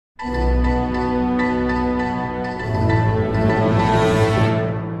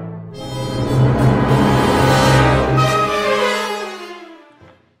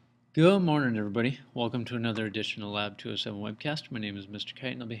Good morning, everybody. Welcome to another edition of Lab 207 Webcast. My name is Mr.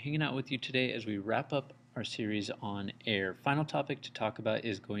 Kite, and I'll be hanging out with you today as we wrap up our series on air. Final topic to talk about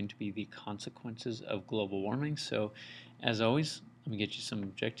is going to be the consequences of global warming. So, as always, let me get you some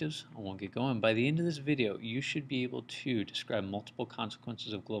objectives. I won't get going. By the end of this video, you should be able to describe multiple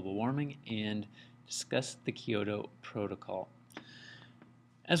consequences of global warming and discuss the Kyoto Protocol.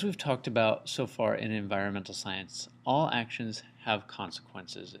 As we've talked about so far in environmental science, all actions have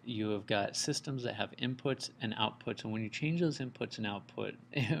consequences. You have got systems that have inputs and outputs, and when you change those inputs and output,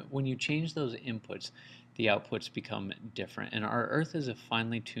 when you change those inputs, the outputs become different. And our Earth is a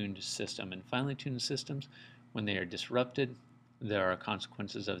finely tuned system, and finely tuned systems, when they are disrupted, there are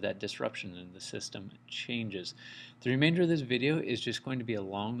consequences of that disruption and the system changes. The remainder of this video is just going to be a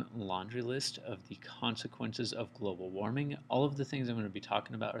long laundry list of the consequences of global warming. All of the things I'm going to be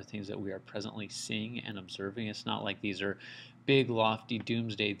talking about are things that we are presently seeing and observing. It's not like these are big, lofty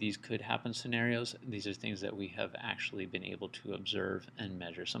doomsday, these could happen scenarios. These are things that we have actually been able to observe and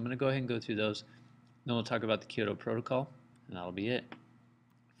measure. So I'm going to go ahead and go through those. Then we'll talk about the Kyoto Protocol, and that'll be it.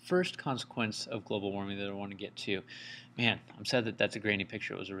 First consequence of global warming that I want to get to. Man, I'm sad that that's a grainy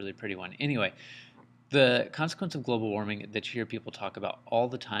picture. It was a really pretty one. Anyway, the consequence of global warming that you hear people talk about all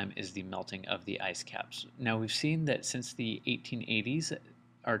the time is the melting of the ice caps. Now, we've seen that since the 1880s,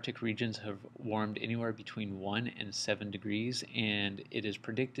 Arctic regions have warmed anywhere between 1 and 7 degrees, and it is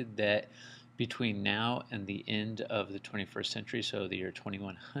predicted that between now and the end of the 21st century, so the year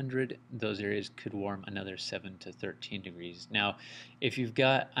 2100, those areas could warm another 7 to 13 degrees. Now, if you've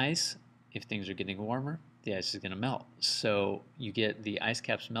got ice, if things are getting warmer, the ice is going to melt. So you get the ice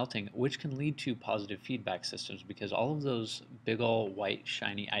caps melting, which can lead to positive feedback systems because all of those big old white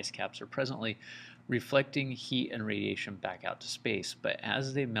shiny ice caps are presently reflecting heat and radiation back out to space. But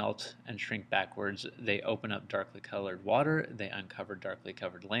as they melt and shrink backwards, they open up darkly colored water, they uncover darkly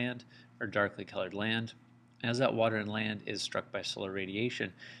covered land or darkly colored land. As that water and land is struck by solar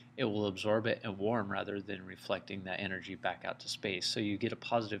radiation, it will absorb it and warm rather than reflecting that energy back out to space. So you get a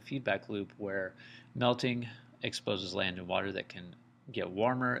positive feedback loop where melting exposes land and water that can get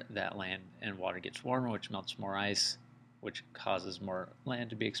warmer, that land and water gets warmer, which melts more ice, which causes more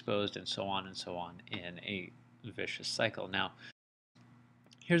land to be exposed, and so on in a vicious cycle. Now,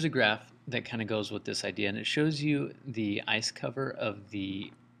 here's a graph that kind of goes with this idea, and it shows you the ice cover of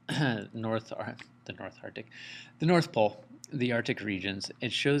the North Arctic, the North Pole, the Arctic regions.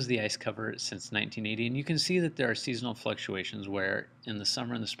 It shows the ice cover since 1980, and you can see that there are seasonal fluctuations where in the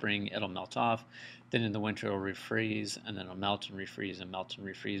summer and the spring it'll melt off, then in the winter it'll refreeze, and then it'll melt and refreeze and melt and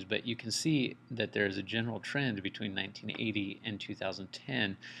refreeze. But you can see that there's a general trend between 1980 and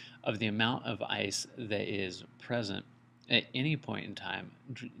 2010 of the amount of ice that is present at any point in time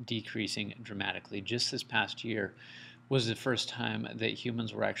decreasing dramatically. Just this past year was the first time that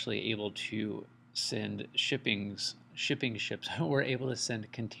humans were actually able to send shipping ships, were able to send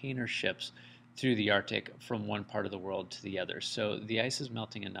container ships through the Arctic from one part of the world to the other. So the ice is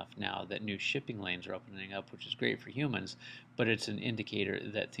melting enough now that new shipping lanes are opening up, which is great for humans, but it's an indicator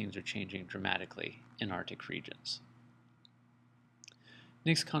that things are changing dramatically in Arctic regions.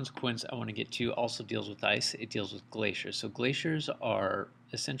 Next consequence I want to get to also deals with ice. It deals with glaciers. So glaciers are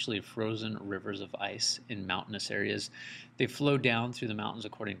essentially frozen rivers of ice in mountainous areas. They flow down through the mountains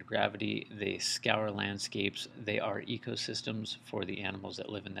according to gravity. They scour landscapes. They are ecosystems for the animals that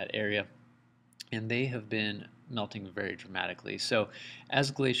live in that area. And they have been melting very dramatically. So as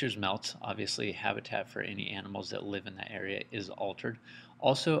glaciers melt, obviously habitat for any animals that live in that area is altered.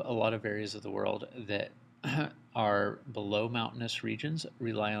 Also, a lot of areas of the world that are below mountainous regions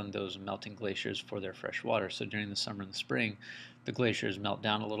rely on those melting glaciers for their fresh water. So during the summer and the spring, the glaciers melt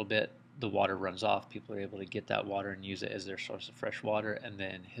down a little bit, the water runs off, people are able to get that water and use it as their source of fresh water, and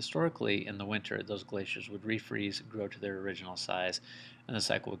then historically in the winter those glaciers would refreeze, grow to their original size, and the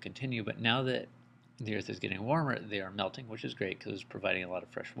cycle would continue. But now that the earth is getting warmer, they are melting, which is great because it's providing a lot of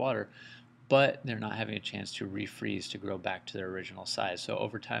fresh water, but they're not having a chance to refreeze to grow back to their original size. So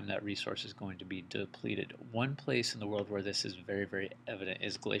over time, that resource is going to be depleted. One place in the world where this is very, very evident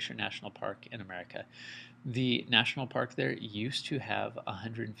is Glacier National Park in America. The national park there used to have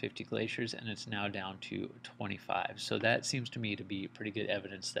 150 glaciers, and it's now down to 25. So that seems to me to be pretty good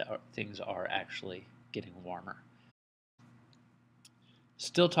evidence that things are actually getting warmer.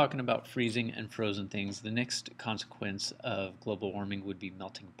 Still talking about freezing and frozen things, the next consequence of global warming would be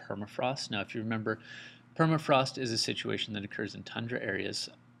melting permafrost. Now, if you remember, permafrost is a situation that occurs in tundra areas.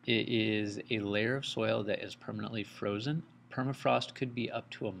 It is a layer of soil that is permanently frozen. Permafrost could be up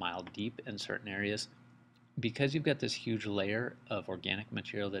to a mile deep in certain areas. because you've got this huge layer of organic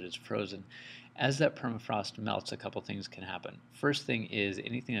material that is frozen, as that permafrost melts, a couple things can happen. First thing is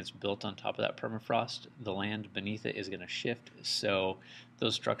anything that's built on top of that permafrost, the land beneath it is going to shift, so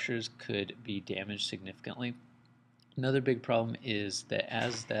those structures could be damaged significantly. Another big problem is that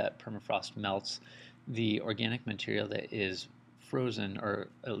as that permafrost melts, the organic material that is frozen, or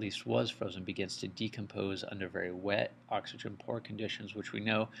at least was frozen, begins to decompose under very wet, oxygen poor conditions, which we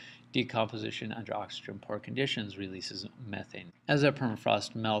know decomposition under oxygen poor conditions releases methane. As that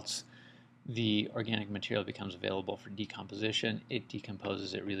permafrost melts, the organic material becomes available for decomposition. It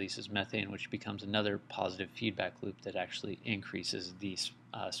decomposes, it releases methane, which becomes another positive feedback loop that actually increases the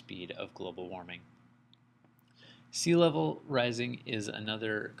speed of global warming. Sea level rising is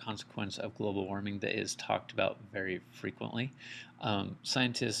another consequence of global warming that is talked about very frequently.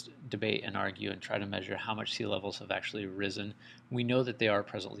 Scientists debate and argue and try to measure how much sea levels have actually risen. We know that they are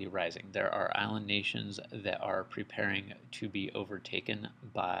presently rising. There are island nations that are preparing to be overtaken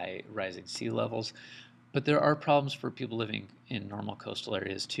by rising sea levels, but there are problems for people living in normal coastal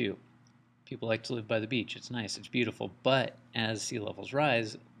areas too. People like to live by the beach. It's nice, it's beautiful, but as sea levels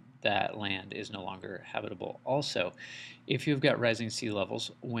rise, that land is no longer habitable. Also, if you've got rising sea levels,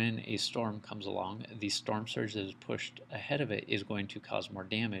 when a storm comes along, the storm surge that is pushed ahead of it is going to cause more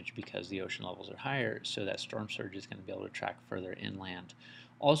damage because the ocean levels are higher, so that storm surge is going to be able to track further inland.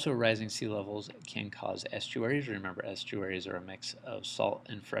 Also, rising sea levels can cause estuaries. Remember, estuaries are a mix of salt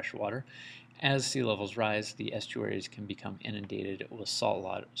and fresh water. As sea levels rise, the estuaries can become inundated with salt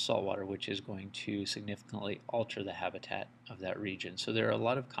water, which is going to significantly alter the habitat of that region. So there are a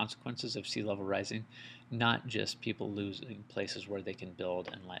lot of consequences of sea level rising, not just people losing places where they can build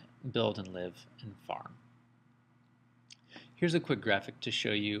and live and farm. Here's a quick graphic to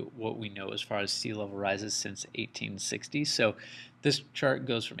show you what we know as far as sea level rises since 1860. So this chart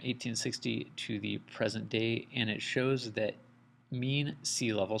goes from 1860 to the present day, and it shows that mean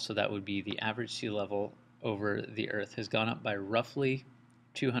sea level, so that would be the average sea level over the Earth, has gone up by roughly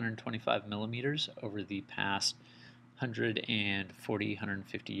 225 millimeters over the past 140,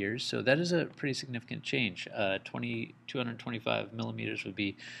 150 years. So that is a pretty significant change. 225 millimeters would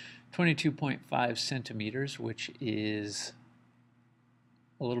be 22.5 centimeters, which is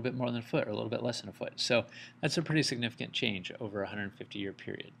a little bit more than a foot, or a little bit less than a foot. So that's a pretty significant change over a 150-year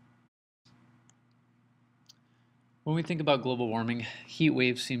period. When we think about global warming, heat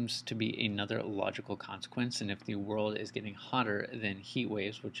waves seems to be another logical consequence, and if the world is getting hotter, then heat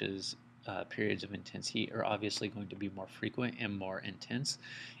waves, which is periods of intense heat, are obviously going to be more frequent and more intense.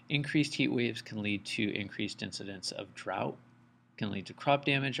 Increased heat waves can lead to increased incidence of drought, can lead to crop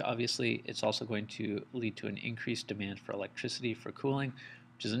damage. Obviously, it's also going to lead to an increased demand for electricity for cooling,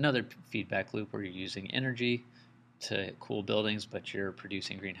 which is another feedback loop where you're using energy to cool buildings, but you're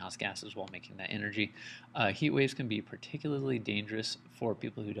producing greenhouse gases while making that energy. Heat waves can be particularly dangerous for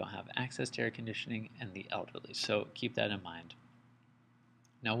people who don't have access to air conditioning and the elderly, so keep that in mind.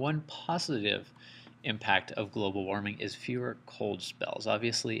 Now, one positive impact of global warming is fewer cold spells.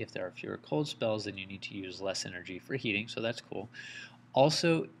 Obviously, if there are fewer cold spells, then you need to use less energy for heating, so that's cool.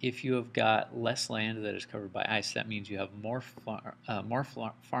 Also, if you have got less land that is covered by ice, that means you have more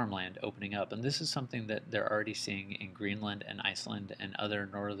farmland opening up. And this is something that they're already seeing in Greenland and Iceland and other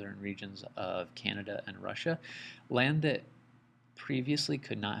northern regions of Canada and Russia. Land that previously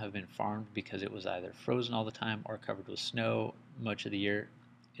could not have been farmed because it was either frozen all the time or covered with snow much of the year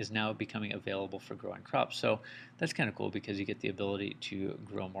is now becoming available for growing crops. So that's kind of cool because you get the ability to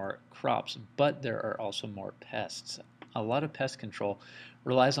grow more crops, but there are also more pests. A lot of pest control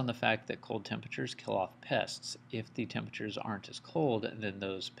relies on the fact that cold temperatures kill off pests. If the temperatures aren't as cold, then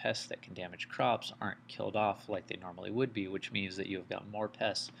those pests that can damage crops aren't killed off like they normally would be, which means that you've got more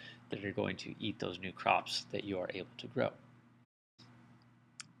pests that are going to eat those new crops that you are able to grow.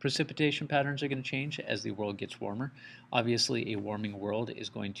 Precipitation patterns are going to change as the world gets warmer. Obviously, a warming world is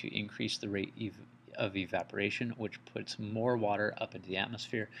going to increase the rate of evaporation, which puts more water up into the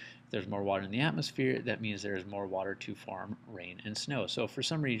atmosphere. If there's more water in the atmosphere, that means there is more water to form rain and snow. So for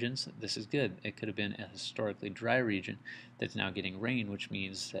some regions, this is good. It could have been a historically dry region that's now getting rain, which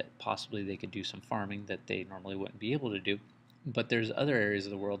means that possibly they could do some farming that they normally wouldn't be able to do. But there's other areas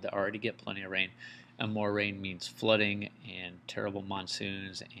of the world that already get plenty of rain, and more rain means flooding and terrible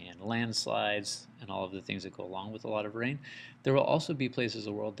monsoons and landslides and all of the things that go along with a lot of rain. There will also be places of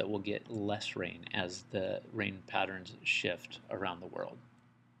the world that will get less rain as the rain patterns shift around the world.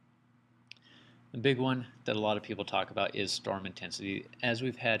 The big one that a lot of people talk about is storm intensity. As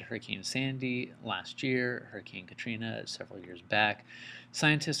we've had Hurricane Sandy last year, Hurricane Katrina several years back,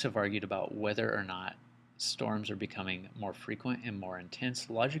 scientists have argued about whether or not storms are becoming more frequent and more intense?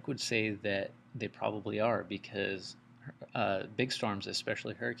 Logic would say that they probably are, because big storms,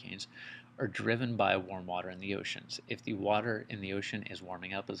 especially hurricanes, are driven by warm water in the oceans. If the water in the ocean is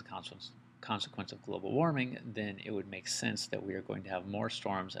warming up as a consequence of global warming, then it would make sense that we are going to have more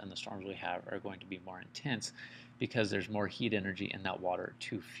storms, and the storms we have are going to be more intense because there's more heat energy in that water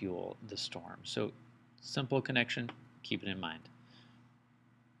to fuel the storm. So, simple connection, keep it in mind.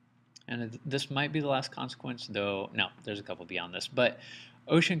 And this might be the last consequence, though. No, there's a couple beyond this. But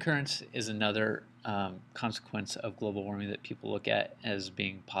ocean currents is another consequence of global warming that people look at as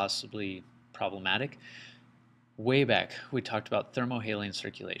being possibly problematic. Way back, we talked about thermohaline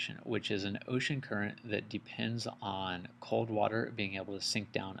circulation, which is an ocean current that depends on cold water being able to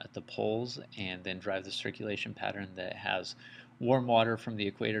sink down at the poles and then drive the circulation pattern that has warm water from the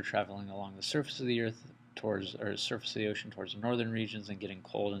equator traveling along the surface of the earth towards, or surface of the ocean towards the northern regions, and getting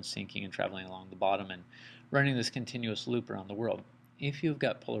cold and sinking and traveling along the bottom and running this continuous loop around the world. If you've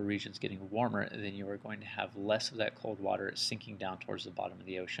got polar regions getting warmer, then you are going to have less of that cold water sinking down towards the bottom of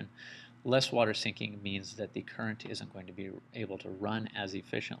the ocean. Less water sinking means that the current isn't going to be able to run as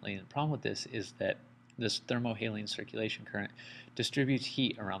efficiently. And the problem with this is that this thermohaline circulation current distributes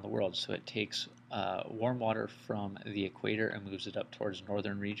heat around the world. So it takes warm water from the equator and moves it up towards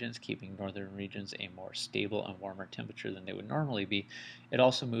northern regions, keeping northern regions a more stable and warmer temperature than they would normally be. It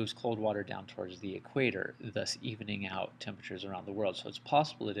also moves cold water down towards the equator, thus evening out temperatures around the world. So it's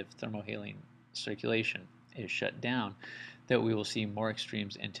possible that if thermohaline circulation is shut down, that we will see more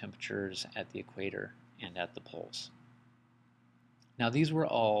extremes in temperatures at the equator and at the poles. Now, these were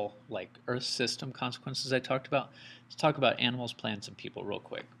all like Earth system consequences I talked about. Let's talk about animals, plants, and people real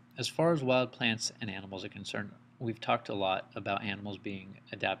quick. As far as wild plants and animals are concerned, we've talked a lot about animals being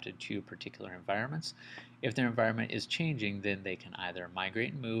adapted to particular environments. If their environment is changing, then they can either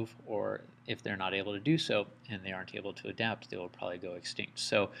migrate and move, or if they're not able to do so and they aren't able to adapt, they will probably go extinct.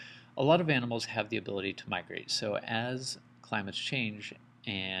 So a lot of animals have the ability to migrate. So as climates change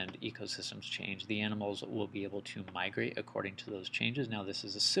and ecosystems change, the animals will be able to migrate according to those changes. Now, this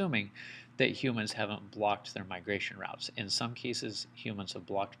is assuming that humans haven't blocked their migration routes. In some cases, humans have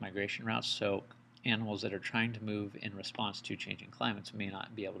blocked migration routes, so animals that are trying to move in response to changing climates may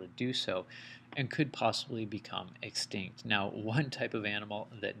not be able to do so and could possibly become extinct. Now, one type of animal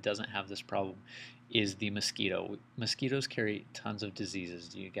that doesn't have this problem is the mosquito. Mosquitoes carry tons of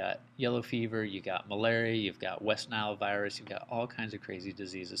diseases. You got yellow fever, you got malaria, you've got West Nile virus, you've got all kinds of crazy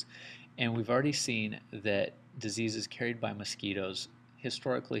diseases. And we've already seen that diseases carried by mosquitoes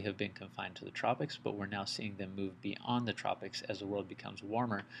historically have been confined to the tropics, but we're now seeing them move beyond the tropics as the world becomes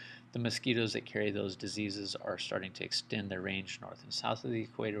warmer. The mosquitoes that carry those diseases are starting to extend their range north and south of the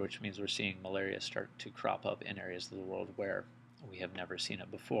equator, which means we're seeing malaria start to crop up in areas of the world where we have never seen it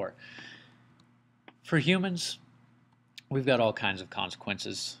before. For humans, we've got all kinds of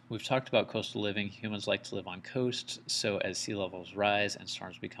consequences. We've talked about coastal living. Humans like to live on coasts, so as sea levels rise and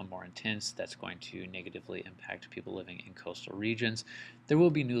storms become more intense, that's going to negatively impact people living in coastal regions. There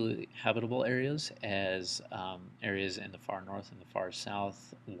will be newly habitable areas as areas in the far north and the far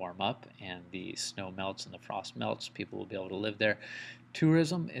south warm up and the snow melts and the frost melts. People will be able to live there.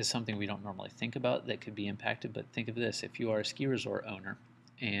 Tourism is something we don't normally think about that could be impacted, but think of this. If you are a ski resort owner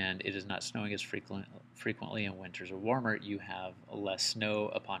and it is not snowing as frequently and winters are warmer, you have less snow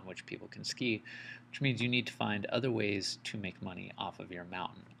upon which people can ski, which means you need to find other ways to make money off of your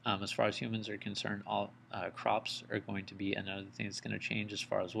mountain. As far as humans are concerned, all crops are going to be another thing that's going to change as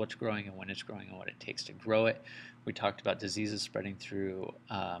far as what's growing and when it's growing and what it takes to grow it. We talked about diseases spreading through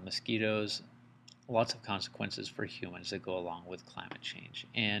mosquitoes. Lots of consequences for humans that go along with climate change.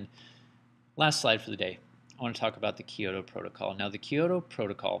 And last slide for the day. I want to talk about the Kyoto Protocol. Now, the Kyoto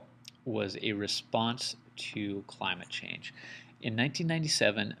Protocol was a response to climate change. In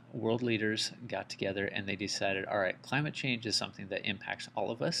 1997, world leaders got together and they decided, all right, climate change is something that impacts all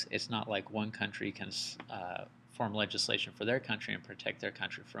of us. It's not like one country can form legislation for their country and protect their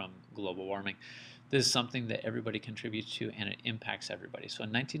country from global warming. This is something that everybody contributes to and it impacts everybody. So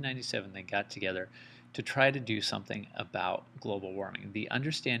in 1997, they got together to try to do something about global warming. The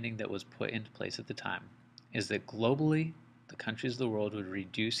understanding that was put into place at the time is that globally, the countries of the world would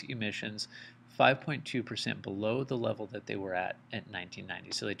reduce emissions 5.2% below the level that they were at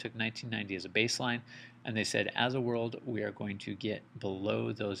 1990. So they took 1990 as a baseline, and they said, as a world, we are going to get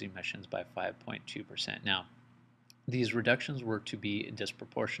below those emissions by 5.2%. Now, these reductions were to be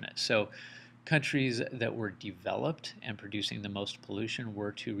disproportionate. So countries that were developed and producing the most pollution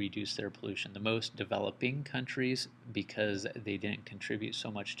were to reduce their pollution. The most developing countries, because they didn't contribute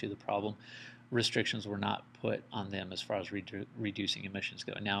so much to the problem, restrictions were not put on them as far as reducing emissions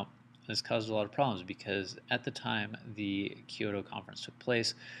go. Now, This caused a lot of problems because at the time the Kyoto Conference took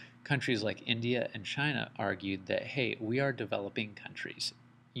place, countries like India and China argued that, hey, we are developing countries.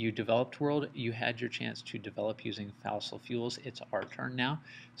 You developed world, you had your chance to develop using fossil fuels. It's our turn now,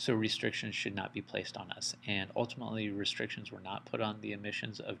 so restrictions should not be placed on us. And ultimately, restrictions were not put on the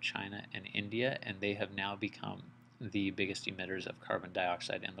emissions of China and India, and they have now become the biggest emitters of carbon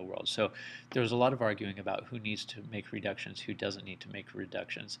dioxide in the world. So there was a lot of arguing about who needs to make reductions, who doesn't need to make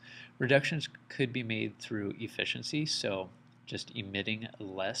reductions. Reductions could be made through efficiency, so just emitting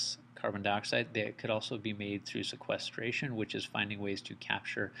less carbon dioxide. They could also be made through sequestration, which is finding ways to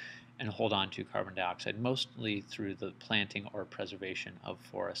capture and hold on to carbon dioxide, mostly through the planting or preservation of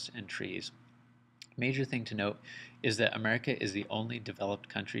forests and trees. Major thing to note is that America is the only developed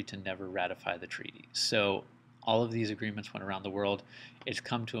country to never ratify the treaty. So all of these agreements went around the world. It's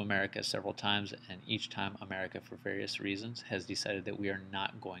come to America several times, and each time America, for various reasons, has decided that we are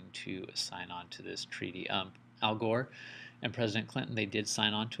not going to sign on to this treaty. Al Gore and President Clinton, they did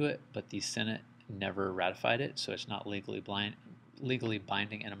sign on to it, but the Senate never ratified it, so it's not legally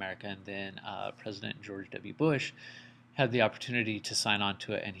binding in America. And then President George W. Bush had the opportunity to sign on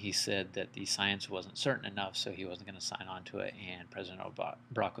to it, and he said that the science wasn't certain enough, so he wasn't going to sign on to it. And President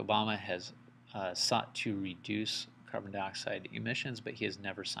Barack Obama has sought to reduce carbon dioxide emissions, but he has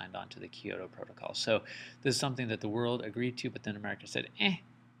never signed on to the Kyoto Protocol. So this is something that the world agreed to, but then America said,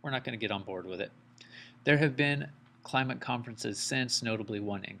 we're not going to get on board with it. There have been climate conferences since, notably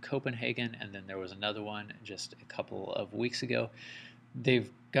one in Copenhagen, and then there was another one just a couple of weeks ago. They've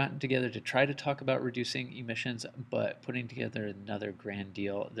gotten together to try to talk about reducing emissions, but putting together another grand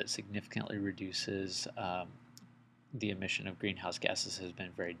deal that significantly reduces the emission of greenhouse gases has been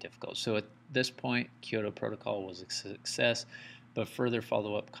very difficult. So at this point, Kyoto Protocol was a success, but further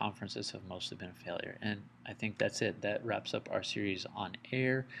follow-up conferences have mostly been a failure. And I think that's it. That wraps up our series on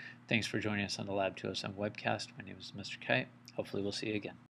air. Thanks for joining us on the Lab 207 webcast. My name is Mr. Kite. Hopefully we'll see you again.